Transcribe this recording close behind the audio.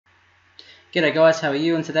G'day guys, how are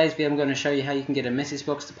you? In today's video I'm going to show you how you can get a message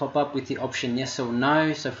box to pop up with the option yes or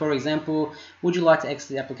no. So for example, would you like to exit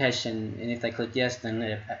the application? And if they click yes, then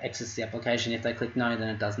it exits the application. If they click no, then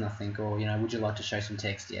it does nothing. Or would you like to show some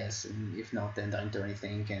text? Yes. And if not, then don't do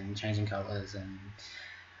anything, and changing colors and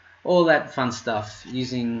all that fun stuff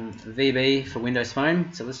using VB for Windows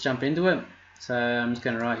Phone. So let's jump into it. So I'm just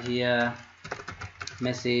going to write here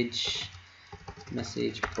MessageBox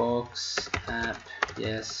app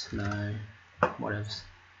yes, no, whatever.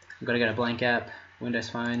 We've got to go to blank app, Windows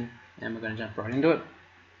Phone, and we're going to jump right into it.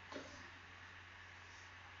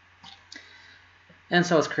 And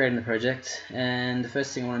so I was creating the project, and the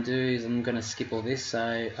first thing I want to do is I'm going to skip all this, so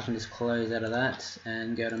I can just close out of that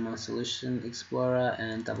and go to my Solution Explorer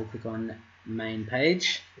and double click on main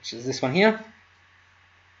page, which is this one here.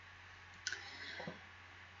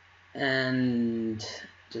 And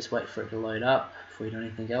just wait for it to load up before you do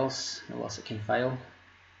anything else, otherwise it can fail.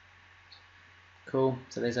 Cool,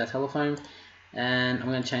 so there's our telephone, and I'm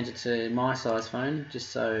going to change it to my size phone just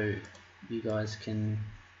so you guys can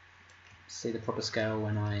see the proper scale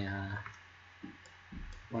when I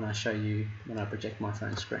show you when I project my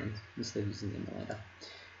phone screen instead of using the emulator.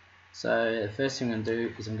 So the first thing I'm going to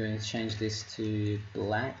do is I'm going to change this to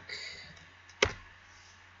black,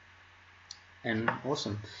 and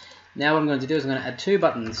awesome. Now what I'm going to do is I'm going to add two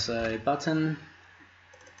buttons. So button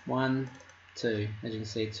 1, 2. As you can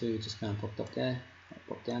see, 2 just kind of popped up there,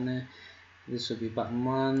 popped down there. This will be button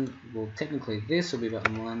 1. Well, technically this will be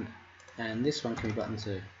button 1, and this one can be button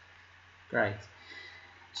 2. Great.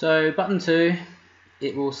 So button 2,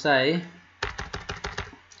 it will say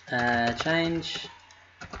change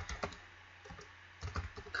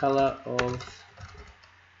color of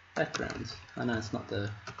background. I know it's not the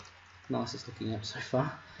nicest looking app so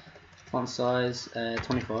far. Font size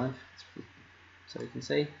 25, so you can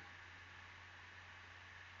see.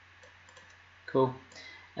 Cool.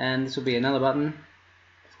 And this will be another button,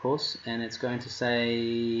 of course, and it's going to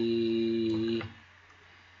say,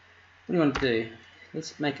 what do you want to do?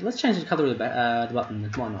 Let's change the color of the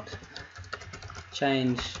button. Why not?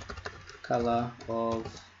 Change color of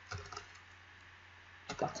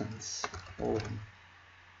buttons, all of them.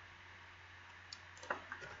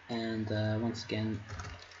 And once again,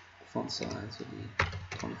 font size will be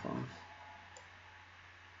 25.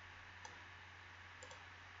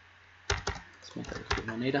 Let's make that a bit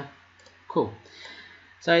more neater. Cool.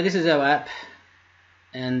 So this is our app,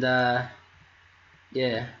 and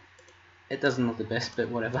yeah, it doesn't look the best, but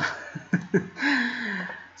whatever.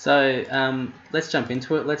 So let's jump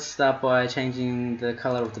into it. Let's start by changing the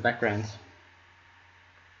color of the background.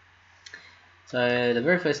 So the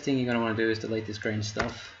very first thing you're going to want to do is delete this green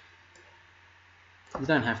stuff. You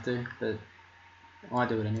don't have to, but I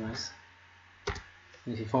do it anyways.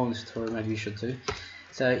 If you follow this tutorial, maybe you should too.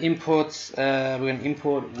 So imports, we're going to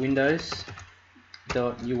import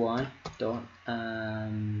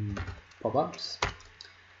windows.ui.popups,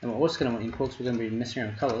 and we're also going to want imports. We're going to be messing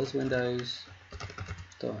around with colors.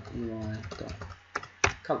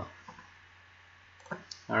 Windows.ui.color.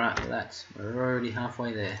 Alright, well we're already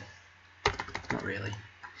halfway there. Not really.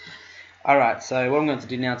 Alright, so what I'm going to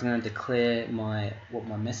do now is I'm going to declare what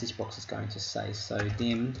my message box is going to say. So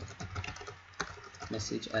dim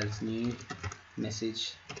message as new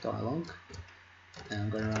message dialog, and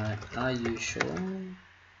I'm going to write, are you sure?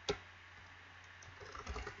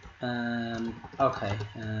 Okay,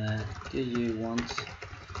 do you want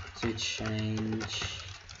to change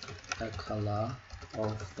the color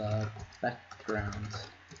of the background?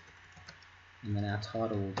 And then our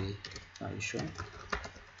title will be, are you sure?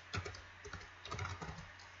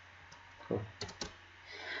 Cool.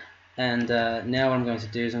 And now what I'm going to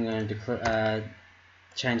do is I'm going to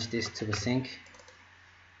change this to async,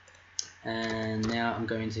 and now I'm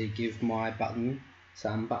going to give my button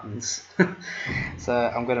some buttons. So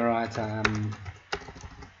I'm going to write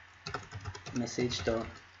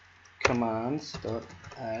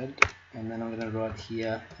message.commands.add, and then I'm going to write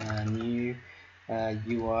here new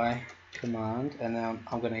UI command, and then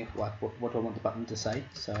I'm going to what do I want the button to say.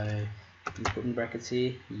 So you put in brackets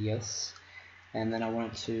here yes, and then I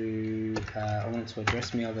want it to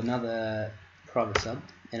address me of another private sub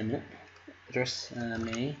in a minute. Address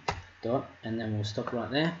me dot, and then we'll stop right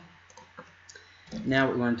there. Now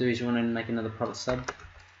what we want to do is we want to make another private sub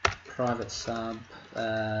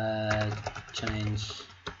change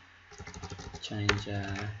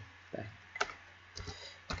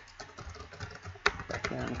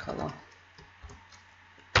background color.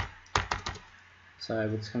 So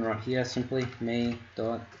we're just going to write here simply me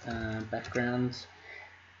dot background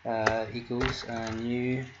equals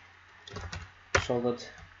new solid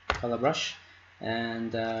color brush,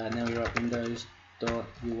 and now we write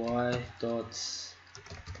Windows.UI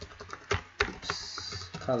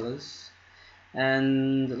colors,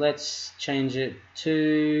 and let's change it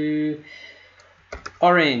to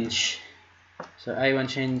orange. So A1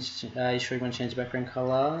 change, A3 change background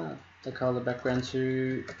color, the color background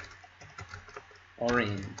to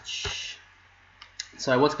orange.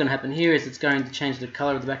 So what's going to happen here is it's going to change the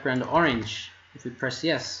color of the background to orange if we press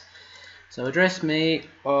yes. So address me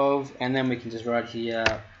of, and then we can just write here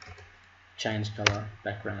change color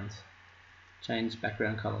background, change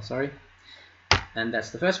background color, sorry. And that's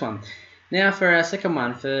the first one. Now for our second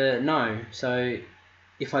one, for no. So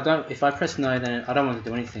if I press no, then I don't want to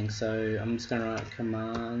do anything. So I'm just going to write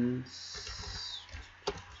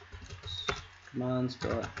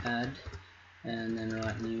commands.add, and then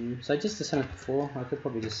write new. So just the same as before. I could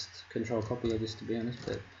probably just control copy just to be honest,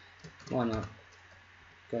 but why not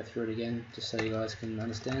go through it again just so you guys can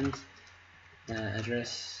understand.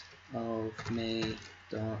 Address of me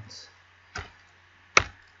dot,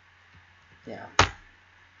 yeah,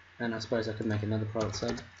 and I suppose I could make another private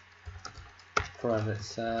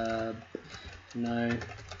sub, no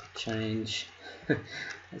change.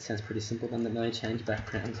 That sounds pretty simple, doesn't it? No change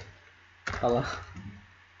background color.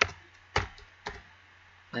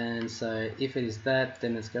 And so if it is that,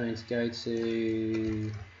 then it's going to go to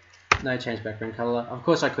no change background color. Of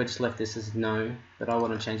course I could just left this as no, but I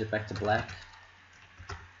want to change it back to black.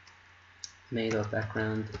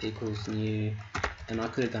 Me.background equals new, and I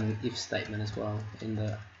could have done an if statement as well in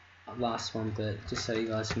the last one, but just so you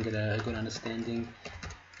guys can get a good understanding.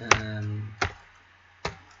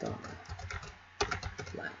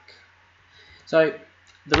 Black. So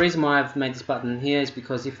the reason why I've made this button here is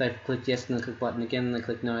because if they've clicked yes and they click button again and they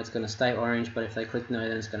click no, it's going to stay orange, but if they click no,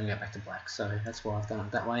 then it's going to go back to black. So that's why I've done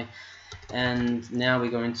it that way. And now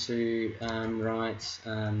we're going to write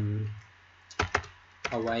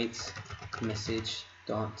await message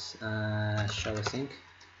dot show async,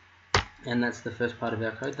 and that's the first part of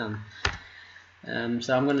our code done.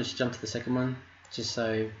 So I'm going to just jump to the second one just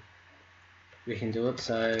so we can do it.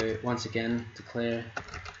 So once again, declare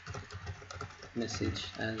message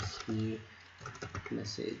as new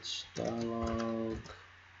message dialog,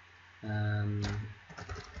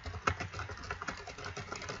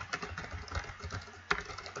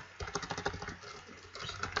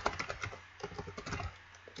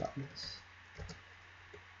 buttons,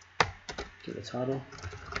 give a title.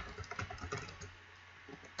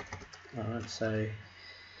 Alright, so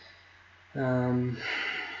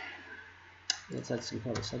let's add some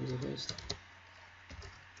private subs first.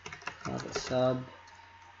 Private sub,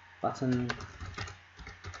 button,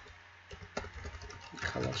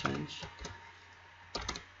 color change.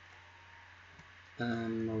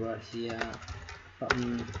 I'll write here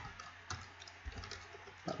button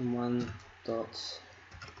 1 dot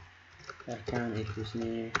background equals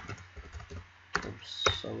new. Oops,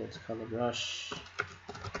 solid color brush.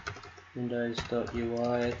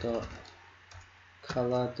 Windows.UI dot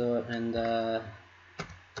color dot and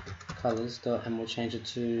colors dot, and we'll change it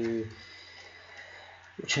to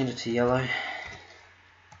yellow.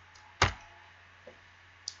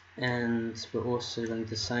 And we're also going to do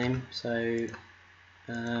the same, so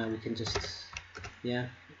we can just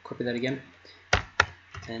copy that again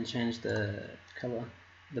and change the color,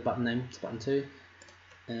 the button name to button 2,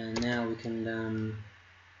 and now we can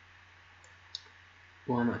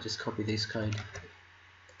why not just copy this code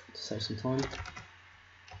to save some time.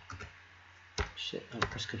 Shit, I'll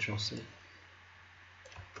press Ctrl C.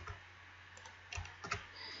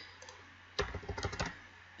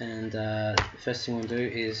 And the first thing we'll do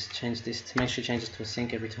is change this to make sure you change this to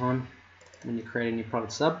async every time when you create a new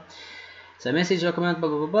private sub. So message document blah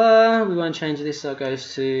blah blah blah. We won't change this, so it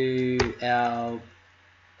goes to our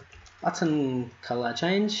button color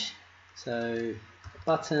change. So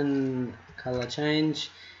button color change,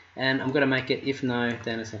 and I'm going to make it if no,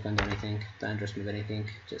 then it's not going to do anything. Don't address me with anything.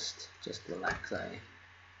 Just relax, eh?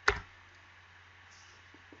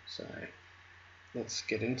 So let's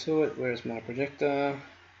get into it. Where's my projector?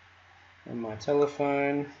 On my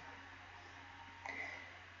telephone.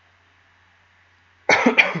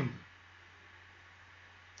 Alright,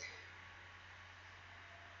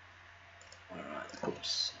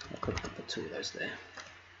 oops, I could put 2 of those there.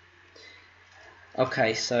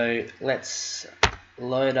 Okay, so let's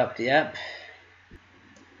load up the app.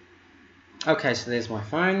 Okay, so there's my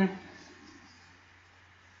phone.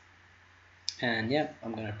 And yep,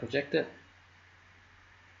 I'm going to project it.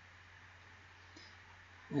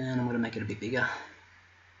 And I'm going to make it a bit bigger.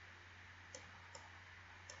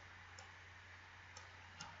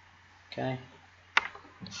 Okay.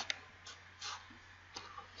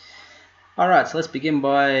 Alright, so let's begin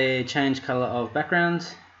by change color of background.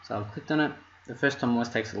 So I've clicked on it. The first time always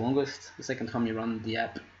takes the longest. The second time you run the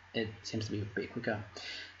app, it seems to be a bit quicker.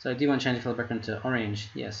 So do you want to change the color background to orange?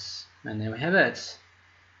 Yes. And there we have it.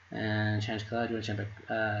 And change color. Do you want to change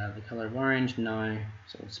the color of orange? No.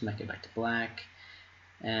 So let's make it back to black.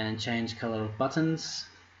 And change color of buttons.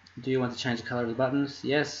 Do you want to change the color of the buttons?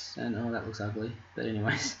 Yes. And oh, that looks ugly. But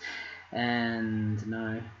anyways. And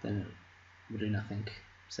no, then we'll do nothing.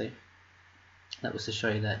 See? That was to show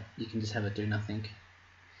you that you can just have it do nothing.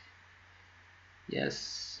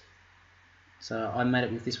 Yes. So I made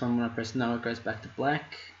it with this one. When I press no, it goes back to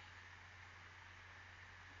black.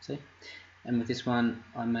 See? And with this one,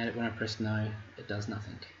 I made it when I press no, it does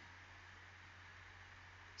nothing.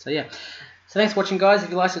 So yeah. So thanks for watching, guys. If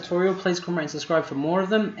you like the tutorial, please comment and subscribe for more of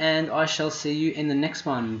them, and I shall see you in the next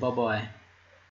one. Bye bye.